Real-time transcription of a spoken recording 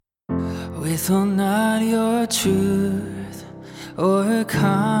Withhold not your truth or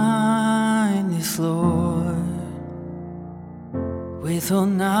kindness, Lord. Withhold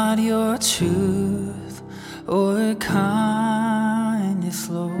not your truth or kindness,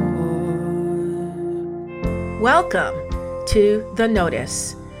 Lord. Welcome to The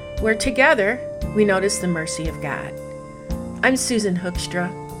Notice, where together we notice the mercy of God. I'm Susan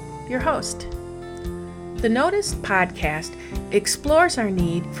Hoekstra, your host. The Notice podcast explores our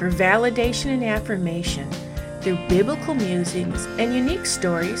need for validation and affirmation through biblical musings and unique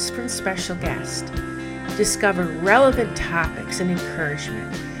stories from special guests. Discover relevant topics and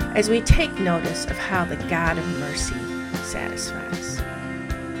encouragement as we take notice of how the God of mercy satisfies.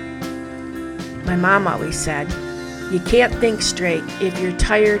 My mom always said, you can't think straight if you're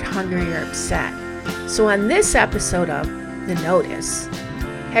tired, hungry, or upset. So on this episode of The Notice,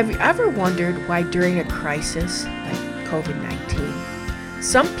 have you ever wondered why during a crisis like COVID-19,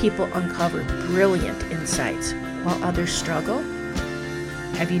 some people uncover brilliant insights while others struggle?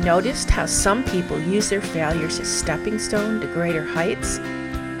 Have you noticed how some people use their failures as stepping stone to greater heights,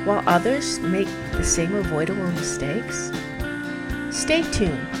 while others make the same avoidable mistakes? Stay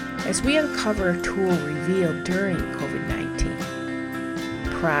tuned as we uncover a tool revealed during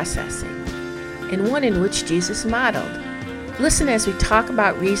COVID-19, processing, and one in which Jesus modeled. Listen as we talk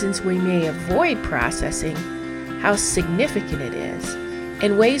about reasons we may avoid processing, how significant it is,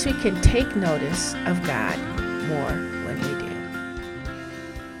 and ways we can take notice of God more when we do.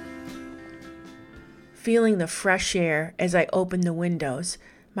 Feeling the fresh air as I opened the windows,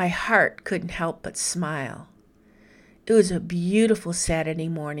 my heart couldn't help but smile. It was a beautiful Saturday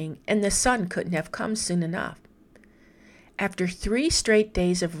morning, and the sun couldn't have come soon enough. After 3 straight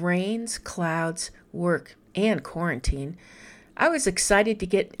days of rains, clouds, work, and quarantine, I was excited to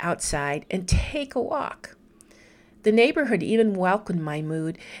get outside and take a walk. The neighborhood even welcomed my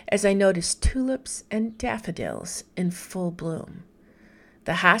mood as I noticed tulips and daffodils in full bloom.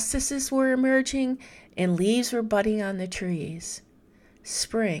 The hostesses were emerging and leaves were budding on the trees.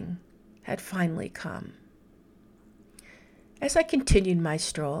 Spring had finally come. As I continued my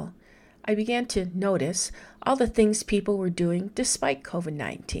stroll, I began to notice all the things people were doing despite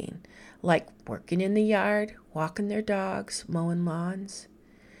COVID-19, like working in the yard, walking their dogs, mowing lawns.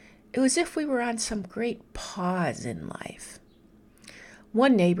 It was as if we were on some great pause in life.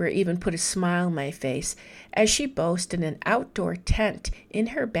 One neighbor even put a smile on my face as she boasted an outdoor tent in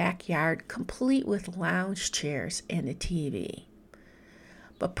her backyard complete with lounge chairs and a TV.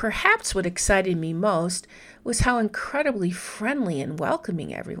 But perhaps what excited me most was how incredibly friendly and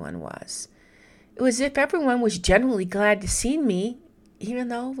welcoming everyone was. It was as if everyone was genuinely glad to see me, even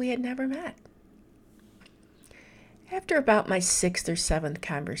though we had never met. After about my 6th or 7th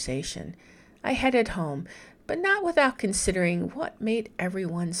conversation, I headed home, but not without considering what made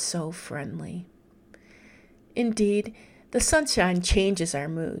everyone so friendly. Indeed, the sunshine changes our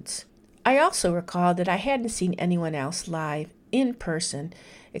moods. I also recalled that I hadn't seen anyone else live in person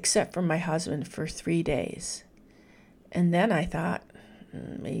except for my husband for 3 days. And then I thought,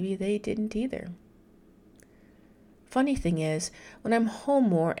 maybe they didn't either. Funny thing is, when I'm home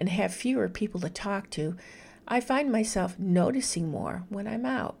more and have fewer people to talk to, I find myself noticing more when I'm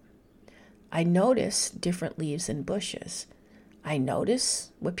out. I notice different leaves and bushes. I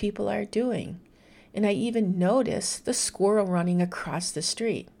notice what people are doing. And I even notice the squirrel running across the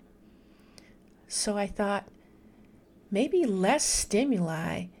street. So I thought, maybe less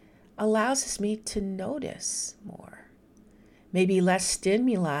stimuli allows me to notice more. Maybe less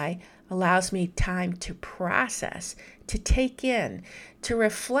stimuli allows me time to process, to take in, to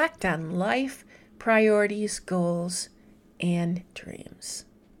reflect on life, priorities, goals, and dreams.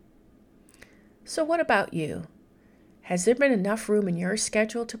 So what about you? Has there been enough room in your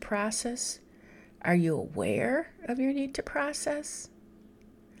schedule to process? Are you aware of your need to process?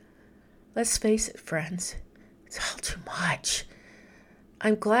 Let's face it, friends, it's all too much.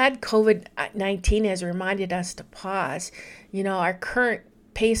 I'm glad COVID-19 has reminded us to pause. Our current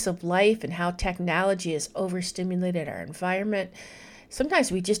pace of life and how technology has overstimulated our environment.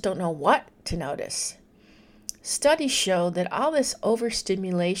 Sometimes we just don't know what to notice. Studies show that all this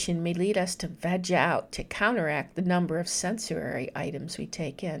overstimulation may lead us to veg out to counteract the number of sensory items we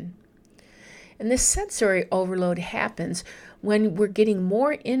take in. And this sensory overload happens when we're getting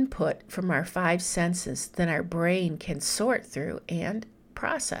more input from our 5 senses than our brain can sort through and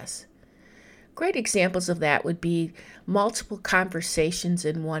process. Great examples of that would be multiple conversations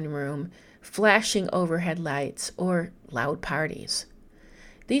in one room, flashing overhead lights, or loud parties.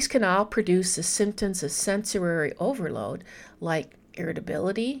 These can all produce the symptoms of sensory overload like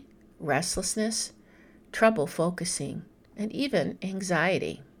irritability, restlessness, trouble focusing, and even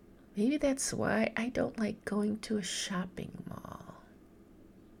anxiety. Maybe that's why I don't like going to a shopping mall.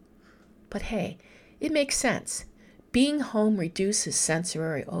 But hey, it makes sense. Being home reduces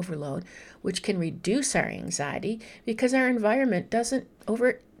sensory overload, which can reduce our anxiety because our environment doesn't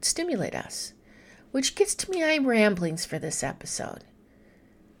overstimulate us. Which gets to my ramblings for this episode.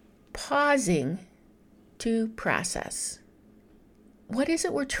 Pausing to process. What is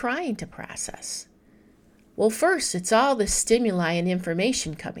it we're trying to process? Well, first, it's all the stimuli and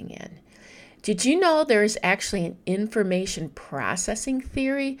information coming in. Did you know there is actually an information processing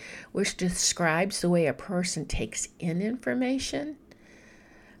theory which describes the way a person takes in information?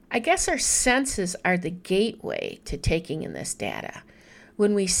 I guess our senses are the gateway to taking in this data.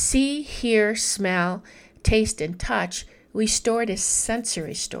 When we see, hear, smell, taste, and touch, we store it as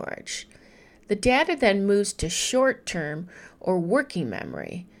sensory storage. The data then moves to short-term or working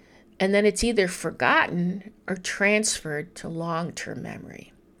memory, and then it's either forgotten or transferred to long-term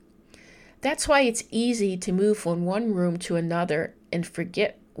memory. That's why it's easy to move from one room to another and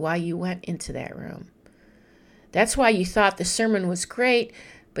forget why you went into that room. That's why you thought the sermon was great,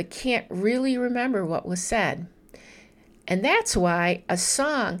 but can't really remember what was said. And that's why a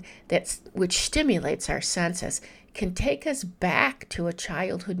song which stimulates our senses can take us back to a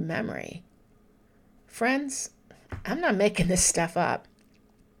childhood memory. Friends, I'm not making this stuff up.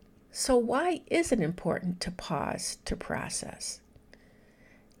 So why is it important to pause to process?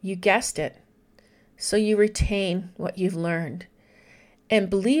 You guessed it, so you retain what you've learned. And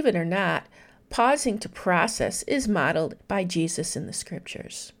believe it or not, pausing to process is modeled by Jesus in the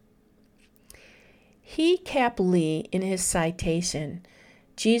scriptures. Cap Lee, in his citation,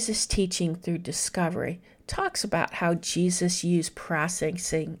 Jesus Teaching Through Discovery, talks about how Jesus used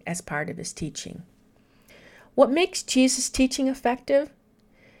processing as part of his teaching. What makes Jesus' teaching effective?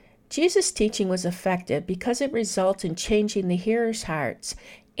 Jesus' teaching was effective because it results in changing the hearer's hearts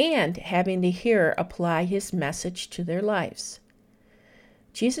and having the hearer apply his message to their lives.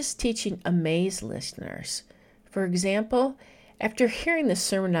 Jesus' teaching amazed listeners. For example, after hearing the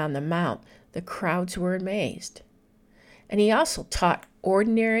Sermon on the Mount, the crowds were amazed. And he also taught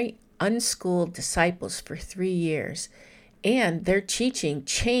ordinary, unschooled disciples for 3 years, and their teaching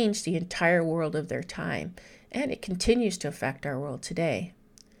changed the entire world of their time, and it continues to affect our world today.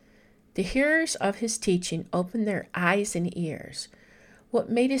 The hearers of his teaching opened their eyes and ears. What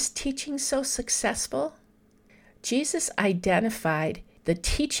made his teaching so successful? Jesus identified the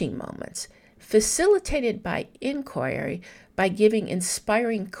teaching moments, facilitated by inquiry, by giving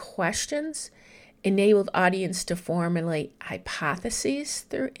inspiring questions, enabled audience to formulate hypotheses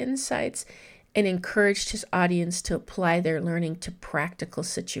through insights, and encouraged his audience to apply their learning to practical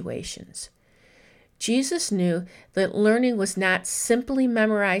situations. Jesus knew that learning was not simply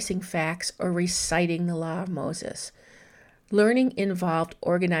memorizing facts or reciting the law of Moses. Learning involved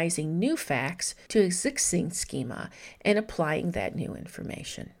organizing new facts to existing schema and applying that new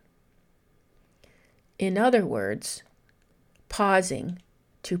information. In other words, pausing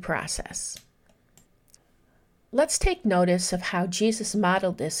to process. Let's take notice of how Jesus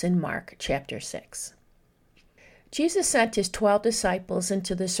modeled this in Mark chapter 6. Jesus sent his 12 disciples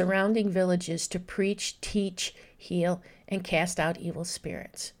into the surrounding villages to preach, teach, heal, and cast out evil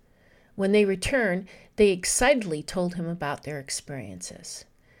spirits. When they returned, they excitedly told him about their experiences.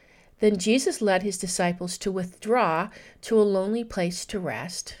 Then Jesus led his disciples to withdraw to a lonely place to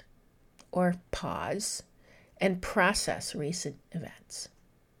rest, or pause, and process recent events.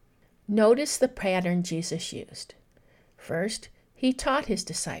 Notice the pattern Jesus used. First, he taught his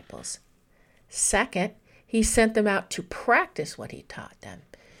disciples. Second, he sent them out to practice what he taught them.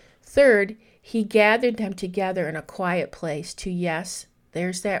 Third, he gathered them together in a quiet place to, yes,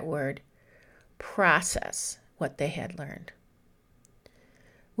 there's that word, process what they had learned.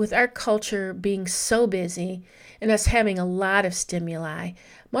 With our culture being so busy and us having a lot of stimuli,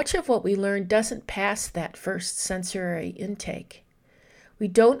 much of what we learn doesn't pass that first sensory intake. We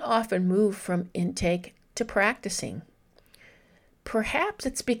don't often move from intake to practicing. Perhaps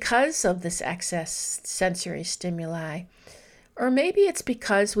it's because of this excess sensory stimuli, or maybe it's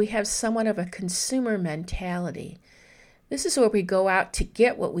because we have somewhat of a consumer mentality. This is where we go out to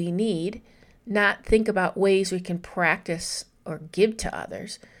get what we need, not think about ways we can practice or give to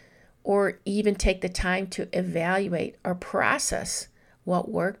others, or even take the time to evaluate or process what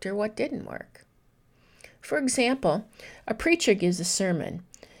worked or what didn't work. For example, a preacher gives a sermon.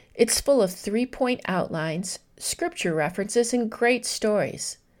 It's full of 3-point outlines, scripture references, and great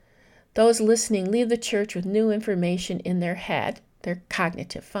stories. Those listening leave the church with new information in their head, their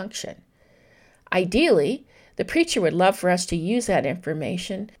cognitive function. Ideally, the preacher would love for us to use that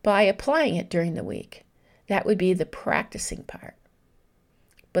information by applying it during the week. That would be the practicing part.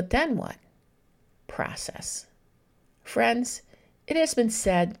 But then what? Process. Friends, it has been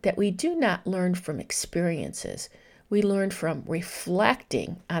said that we do not learn from experiences. We learn from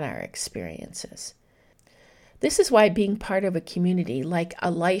reflecting on our experiences. This is why being part of a community like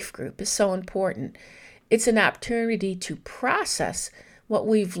a life group is so important. It's an opportunity to process what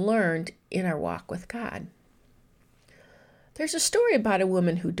we've learned in our walk with God. There's a story about a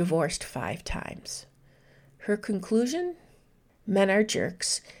woman who divorced 5 times. Her conclusion? Men are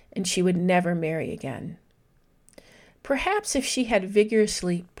jerks, and she would never marry again. Perhaps if she had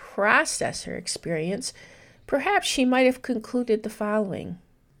vigorously processed her experience, perhaps she might have concluded the following.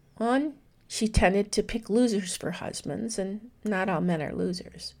 1, she tended to pick losers for husbands, and not all men are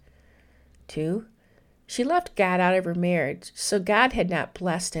losers. 2, she left God out of her marriage, so God had not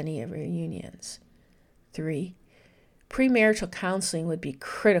blessed any of her unions. 3, premarital counseling would be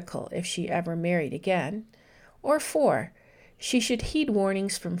critical if she ever married again. Or 4, she should heed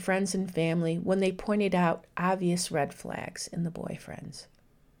warnings from friends and family when they pointed out obvious red flags in the boyfriends.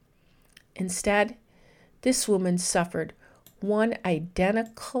 Instead, this woman suffered one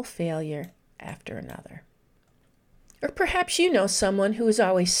identical failure after another. Or perhaps you know someone who is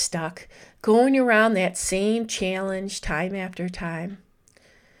always stuck, going around that same challenge time after time.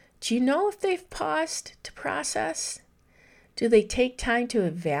 Do you know if they've paused to process? Do they take time to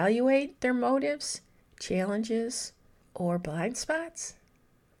evaluate their motives, challenges, or blind spots?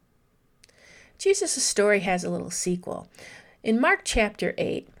 Jesus' story has a little sequel. In Mark chapter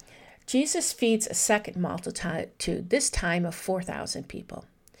 8, Jesus feeds a second multitude, this time of 4,000 people.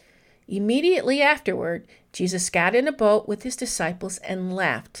 Immediately afterward, Jesus got in a boat with his disciples and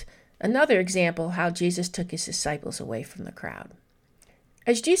left. Another example how Jesus took his disciples away from the crowd.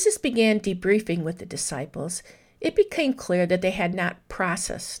 As Jesus began debriefing with the disciples, it became clear that they had not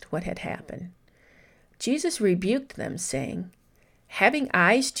processed what had happened. Jesus rebuked them, saying, "Having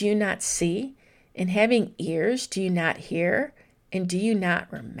eyes, do you not see? And having ears, do you not hear? And do you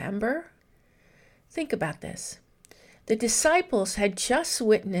not remember?" Think about this. The disciples had just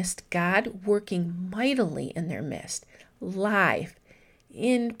witnessed God working mightily in their midst, live,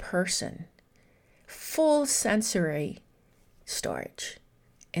 in person, full sensory storage,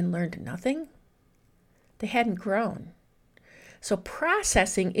 and learned nothing. They hadn't grown. So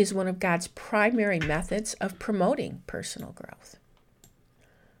processing is one of God's primary methods of promoting personal growth.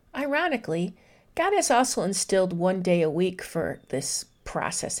 Ironically, God has also instilled one day a week for this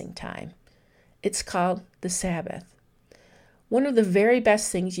processing time. It's called the Sabbath. One of the very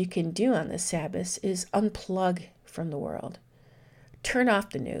best things you can do on the Sabbath is unplug from the world. Turn off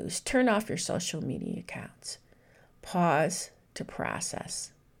the news. Turn off your social media accounts. Pause to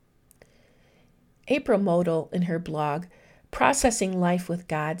process. April Model, in her blog, Processing Life with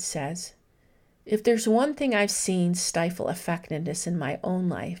God, says, "If there's one thing I've seen stifle effectiveness in my own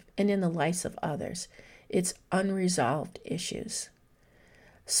life and in the lives of others, it's unresolved issues.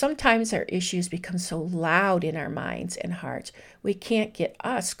 Sometimes our issues become so loud in our minds and hearts, we can't get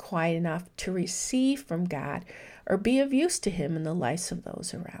us quiet enough to receive from God or be of use to Him in the lives of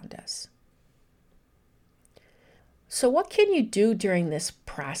those around us." So what can you do during this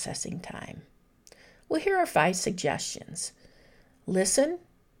processing time? Well, here are 5 suggestions. Listen,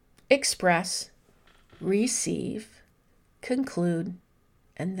 express, receive, conclude,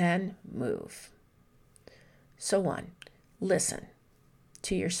 and then move. So 1, listen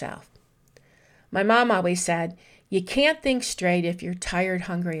to yourself. My mom always said, you can't think straight if you're tired,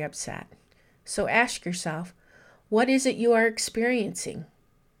 hungry, upset. So ask yourself, what is it you are experiencing?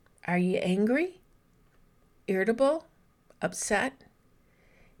 Are you angry, irritable, upset?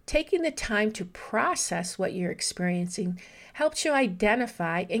 Taking the time to process what you're experiencing helps you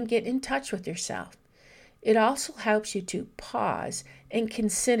identify and get in touch with yourself. It also helps you to pause and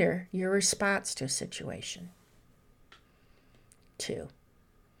consider your response to a situation. 2,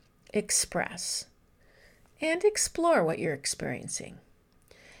 express and explore what you're experiencing.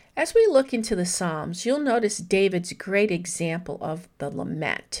 As we look into the Psalms, you'll notice David's great example of the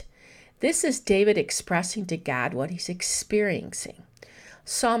lament. This is David expressing to God what he's experiencing.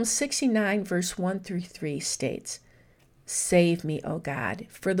 Psalm 69, verse 1-3 states, "Save me, O God,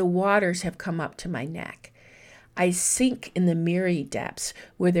 for the waters have come up to my neck. I sink in the miry depths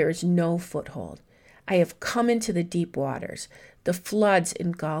where there is no foothold. I have come into the deep waters. The floods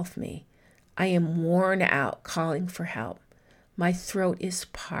engulf me. I am worn out, calling for help. My throat is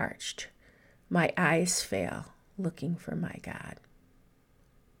parched. My eyes fail, looking for my God."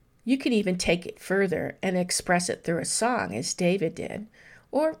 You could even take it further and express it through a song, as David did,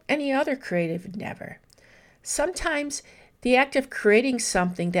 or any other creative endeavor. Sometimes the act of creating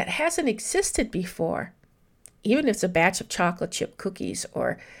something that hasn't existed before even if it's a batch of chocolate chip cookies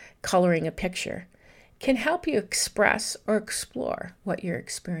or coloring a picture, can help you express or explore what you're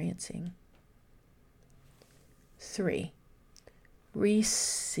experiencing. 3,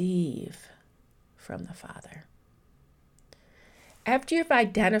 receive from the Father. After you've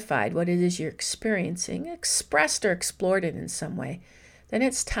identified what it is you're experiencing, expressed or explored it in some way, then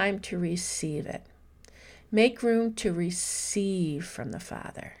it's time to receive it. Make room to receive from the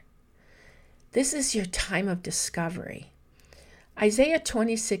Father. This is your time of discovery. Isaiah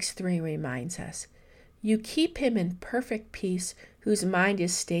 26:3 reminds us, "You keep him in perfect peace whose mind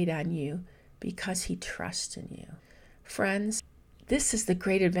is stayed on you because he trusts in you." Friends, this is the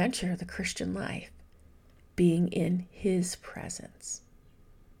great adventure of the Christian life, being in his presence.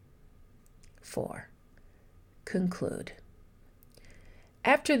 4, conclude.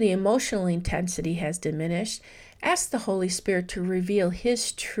 After the emotional intensity has diminished, ask the Holy Spirit to reveal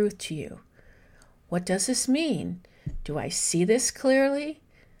his truth to you. What does this mean? Do I see this clearly?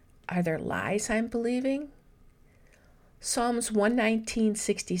 Are there lies I'm believing? Psalms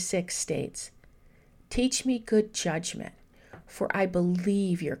 119:66 states, "Teach me good judgment, for I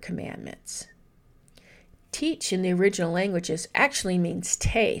believe your commandments." Teach in the original languages actually means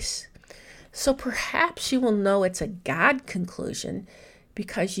taste. So perhaps you will know it's a God conclusion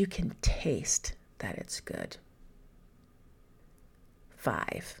because you can taste that it's good.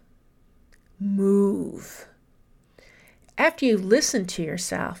 5, move. After you listen to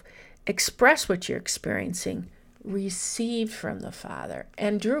yourself, express what you're experiencing, receive from the Father,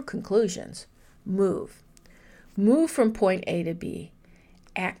 and drew conclusions, move. Move from point A to B.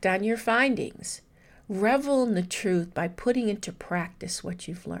 Act on your findings. Revel in the truth by putting into practice what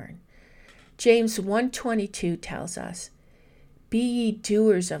you've learned. James 1:22 tells us, "Be ye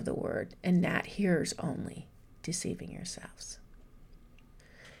doers of the word, and not hearers only, deceiving yourselves."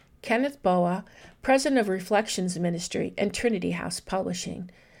 Kenneth Boa, president of Reflections Ministry and Trinity House Publishing,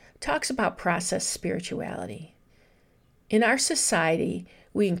 talks about process spirituality. In our society,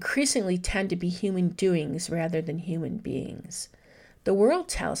 we increasingly tend to be human doings rather than human beings. The world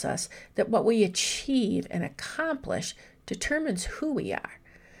tells us that what we achieve and accomplish determines who we are.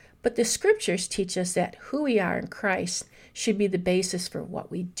 But the scriptures teach us that who we are in Christ should be the basis for what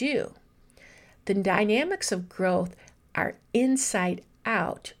we do. The dynamics of growth are inside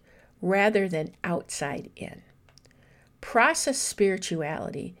out rather than outside in. Process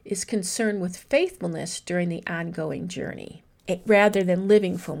spirituality is concerned with faithfulness during the ongoing journey, rather than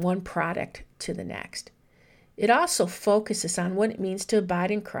living from one product to the next. It also focuses on what it means to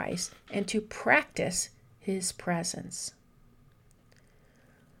abide in Christ and to practice his presence.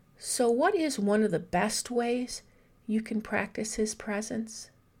 So what is one of the best ways you can practice his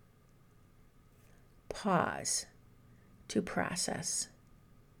presence? Pause to process.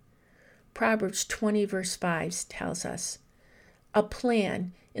 Proverbs 20 verse 5 tells us, "A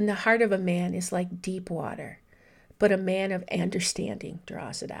plan in the heart of a man is like deep water, but a man of understanding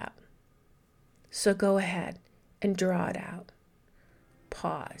draws it out." So go ahead and draw it out.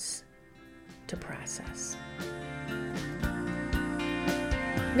 Pause to process.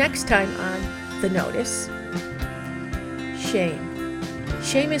 Next time on The Notice, shame.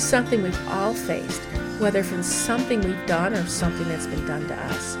 Shame is something we've all faced, whether from something we've done or something that's been done to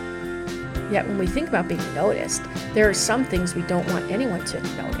us. Yet when we think about being noticed, there are some things we don't want anyone to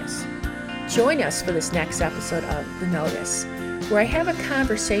notice. Join us for this next episode of The Notice, where I have a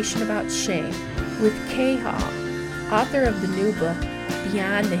conversation about shame with Kay Hall, author of the new book,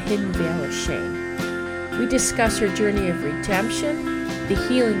 Beyond the Hidden Veil of Shame. We discuss her journey of redemption, the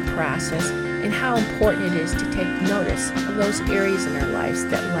healing process, and how important it is to take notice of those areas in our lives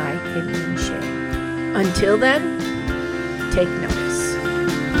that lie hidden in shame. Until then, take notice.